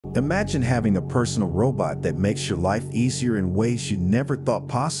Imagine having a personal robot that makes your life easier in ways you never thought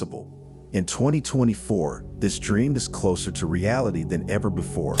possible. In 2024, this dream is closer to reality than ever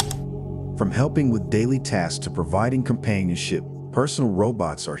before. From helping with daily tasks to providing companionship, personal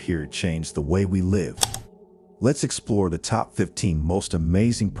robots are here to change the way we live. Let's explore the top 15 most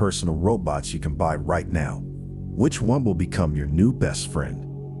amazing personal robots you can buy right now. Which one will become your new best friend?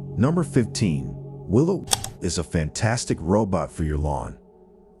 Number 15. Willow is a fantastic robot for your lawn.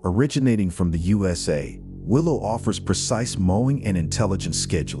 Originating from the USA, Willow offers precise mowing and intelligent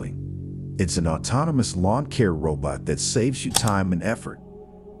scheduling. It's an autonomous lawn care robot that saves you time and effort.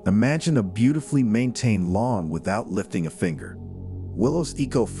 Imagine a beautifully maintained lawn without lifting a finger. Willow's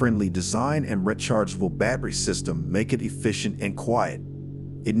eco-friendly design and rechargeable battery system make it efficient and quiet.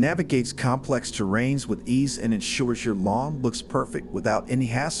 It navigates complex terrains with ease and ensures your lawn looks perfect without any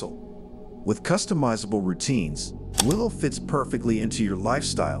hassle. With customizable routines, Willow fits perfectly into your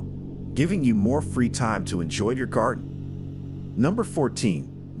lifestyle, giving you more free time to enjoy your garden. Number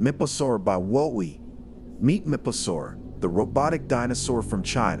 14. Miposaur by Wowi. Meet Miposaur, the robotic dinosaur from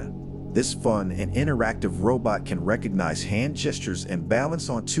China. This fun and interactive robot can recognize hand gestures and balance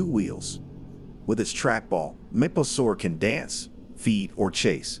on two wheels. With its trackball, Miposaur can dance, feed, or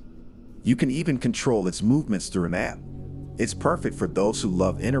chase. You can even control its movements through an app. It's perfect for those who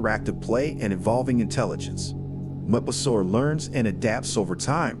love interactive play and evolving intelligence. Miposaur learns and adapts over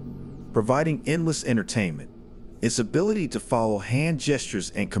time, providing endless entertainment. Its ability to follow hand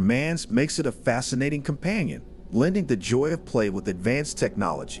gestures and commands makes it a fascinating companion, blending the joy of play with advanced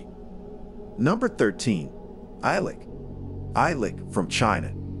technology. Number 13. Eilik. Eilik, from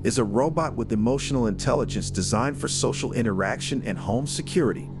China, is a robot with emotional intelligence designed for social interaction and home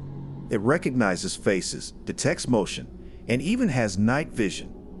security. It recognizes faces, detects motion, and even has night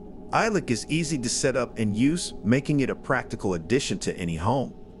vision. Eilik is easy to set up and use, making it a practical addition to any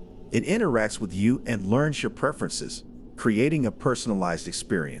home. It interacts with you and learns your preferences, creating a personalized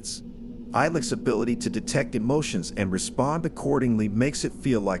experience. Eilik's ability to detect emotions and respond accordingly makes it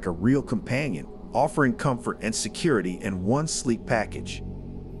feel like a real companion, offering comfort and security in one sleek package.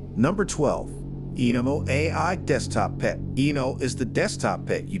 Number 12. Eno AI Desktop Pet. Eno is the desktop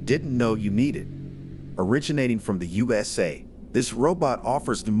pet you didn't know you needed. Originating from the USA, this robot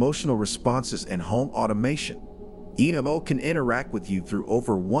offers emotional responses and home automation. Eno can interact with you through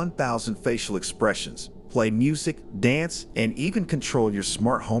over 1,000 facial expressions, play music, dance, and even control your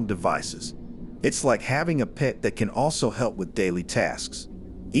smart home devices. It's like having a pet that can also help with daily tasks.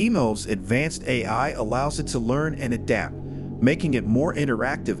 Eno's advanced AI allows it to learn and adapt, making it more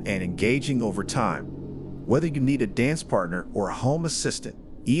interactive and engaging over time. Whether you need a dance partner or a home assistant,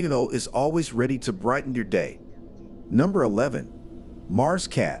 Eno is always ready to brighten your day. Number 11. Mars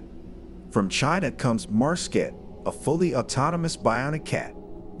Cat. From China comes Mars Cat, a fully autonomous bionic cat.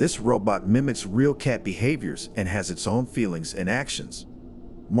 This robot mimics real cat behaviors and has its own feelings and actions.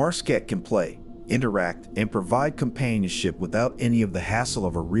 Mars Cat can play, interact, and provide companionship without any of the hassle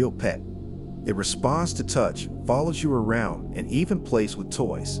of a real pet. It responds to touch, follows you around, and even plays with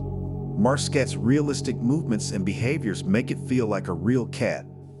toys. Mars Cat's realistic movements and behaviors make it feel like a real cat,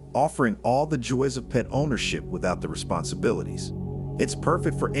 offering all the joys of pet ownership without the responsibilities. It's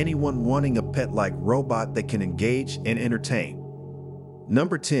perfect for anyone wanting a pet-like robot that can engage and entertain.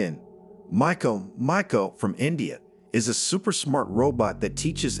 Number 10. Myco. Myco, from India, is a super smart robot that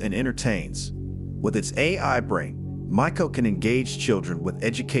teaches and entertains. With its AI brain, Myco can engage children with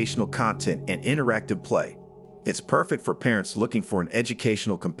educational content and interactive play. It's perfect for parents looking for an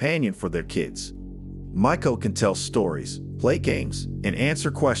educational companion for their kids. Myco can tell stories, play games, and answer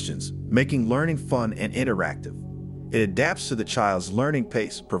questions, making learning fun and interactive. It adapts to the child's learning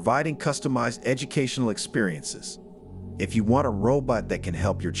pace, providing customized educational experiences. If you want a robot that can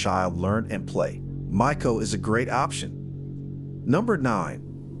help your child learn and play, Myco is a great option. Number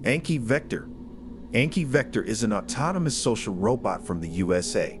 9. Anki Vector. Anki Vector is an autonomous social robot from the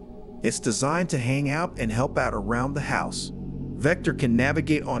USA. It's designed to hang out and help out around the house. Vector can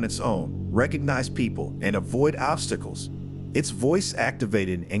navigate on its own, recognize people, and avoid obstacles. It's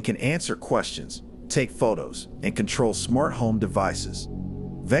voice-activated and can answer questions, take photos, and control smart home devices.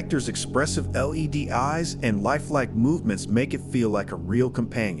 Vector's expressive LED eyes and lifelike movements make it feel like a real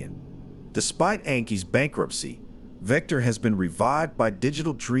companion. Despite Anki's bankruptcy, Vector has been revived by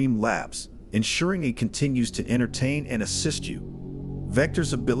Digital Dream Labs, ensuring it continues to entertain and assist you.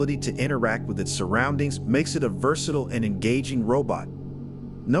 Vector's ability to interact with its surroundings makes it a versatile and engaging robot.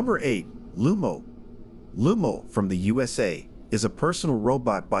 Number 8. Lumo. Lumo, from the USA, is a personal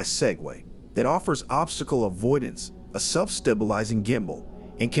robot by Segway that offers obstacle avoidance, a self-stabilizing gimbal,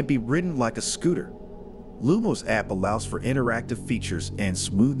 and can be ridden like a scooter. Lumo's app allows for interactive features and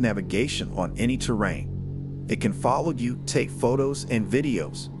smooth navigation on any terrain. It can follow you, take photos and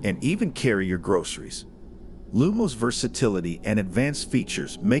videos, and even carry your groceries. Lumo's versatility and advanced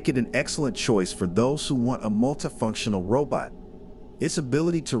features make it an excellent choice for those who want a multifunctional robot. Its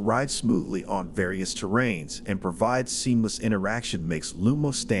ability to ride smoothly on various terrains and provide seamless interaction makes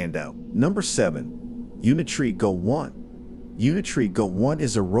Lumo stand out. Number 7. Unitree Go 1. Unitree Go 1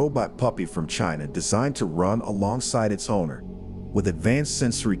 is a robot puppy from China designed to run alongside its owner. With advanced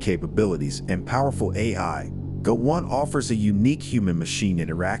sensory capabilities and powerful AI, Go 1 offers a unique human-machine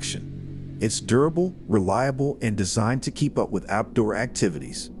interaction. It's durable, reliable, and designed to keep up with outdoor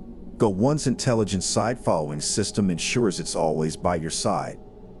activities. Go 1's intelligent side-following system ensures it's always by your side,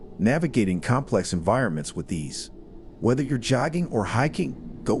 navigating complex environments with ease. Whether you're jogging or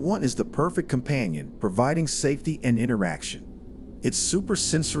hiking, Go 1 is the perfect companion, providing safety and interaction. Its super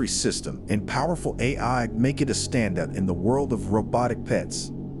sensory system and powerful AI make it a standout in the world of robotic pets.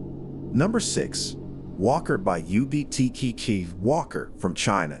 Number 6. Walker by UBTKK. Walker, from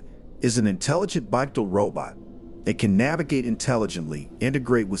China, is an intelligent bipedal robot. It can navigate intelligently,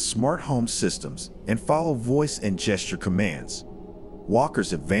 integrate with smart home systems, and follow voice and gesture commands.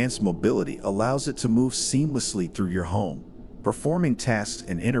 Walker's advanced mobility allows it to move seamlessly through your home, performing tasks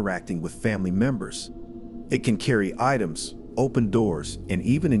and interacting with family members. It can carry items, open doors, and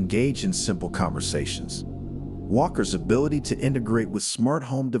even engage in simple conversations. Walker's ability to integrate with smart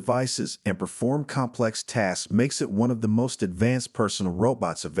home devices and perform complex tasks makes it one of the most advanced personal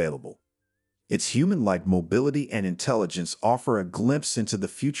robots available. Its human-like mobility and intelligence offer a glimpse into the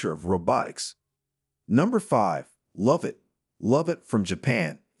future of robotics. Number 5. Loveit. Loveit, from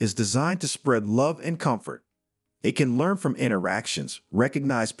Japan, is designed to spread love and comfort. It can learn from interactions,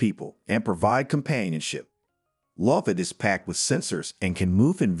 recognize people, and provide companionship. Loveit is packed with sensors and can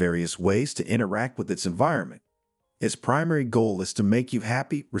move in various ways to interact with its environment. Its primary goal is to make you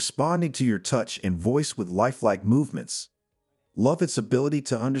happy, responding to your touch and voice with lifelike movements. Loveit's ability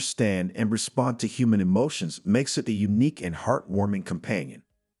to understand and respond to human emotions makes it a unique and heartwarming companion.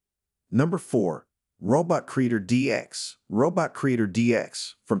 Number 4. Robot Creator DX. Robot Creator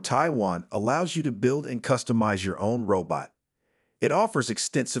DX, from Taiwan, allows you to build and customize your own robot. It offers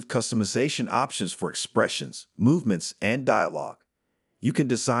extensive customization options for expressions, movements, and dialogue. You can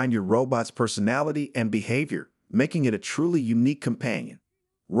design your robot's personality and behavior, making it a truly unique companion.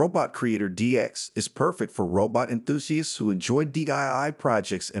 Robot Creator DX is perfect for robot enthusiasts who enjoy DIY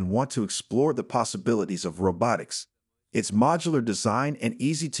projects and want to explore the possibilities of robotics. Its modular design and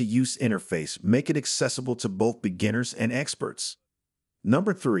easy-to-use interface make it accessible to both beginners and experts.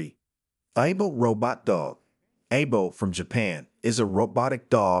 Number 3. Aibo Robot Dog. Aibo, from Japan, is a robotic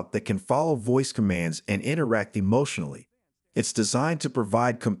dog that can follow voice commands and interact emotionally. It's designed to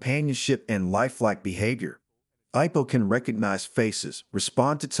provide companionship and lifelike behavior. Aibo can recognize faces,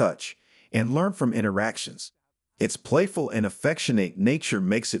 respond to touch, and learn from interactions. Its playful and affectionate nature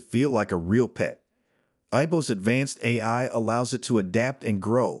makes it feel like a real pet. Aibo's advanced AI allows it to adapt and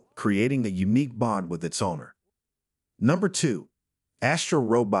grow, creating a unique bond with its owner. Number 2. Astro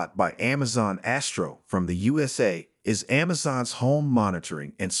Robot by Amazon. Astro, from the USA, is Amazon's home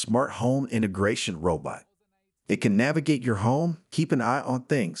monitoring and smart home integration robot. It can navigate your home, keep an eye on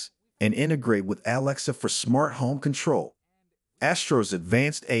things, and integrate with Alexa for smart home control. Astro's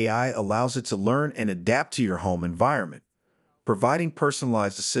advanced AI allows it to learn and adapt to your home environment, providing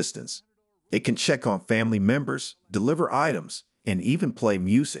personalized assistance. It can check on family members, deliver items, and even play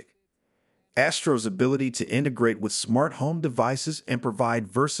music. Astro's ability to integrate with smart home devices and provide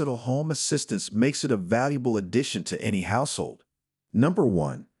versatile home assistance makes it a valuable addition to any household. Number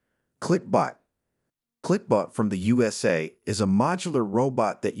 1. ClickBot. ClickBot, from the USA, is a modular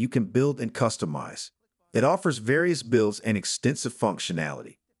robot that you can build and customize. It offers various builds and extensive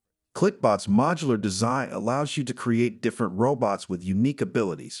functionality. ClickBot's modular design allows you to create different robots with unique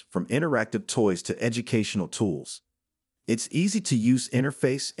abilities, from interactive toys to educational tools. Its easy-to-use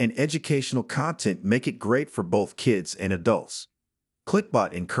interface and educational content make it great for both kids and adults.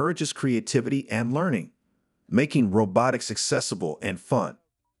 ClickBot encourages creativity and learning, making robotics accessible and fun.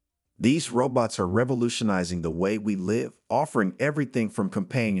 These robots are revolutionizing the way we live, offering everything from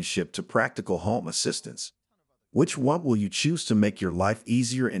companionship to practical home assistance. Which one will you choose to make your life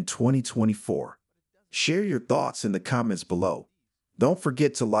easier in 2024? Share your thoughts in the comments below. Don't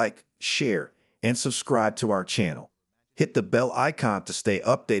forget to like, share, and subscribe to our channel. Hit the bell icon to stay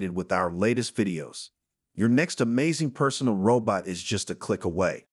updated with our latest videos. Your next amazing personal robot is just a click away.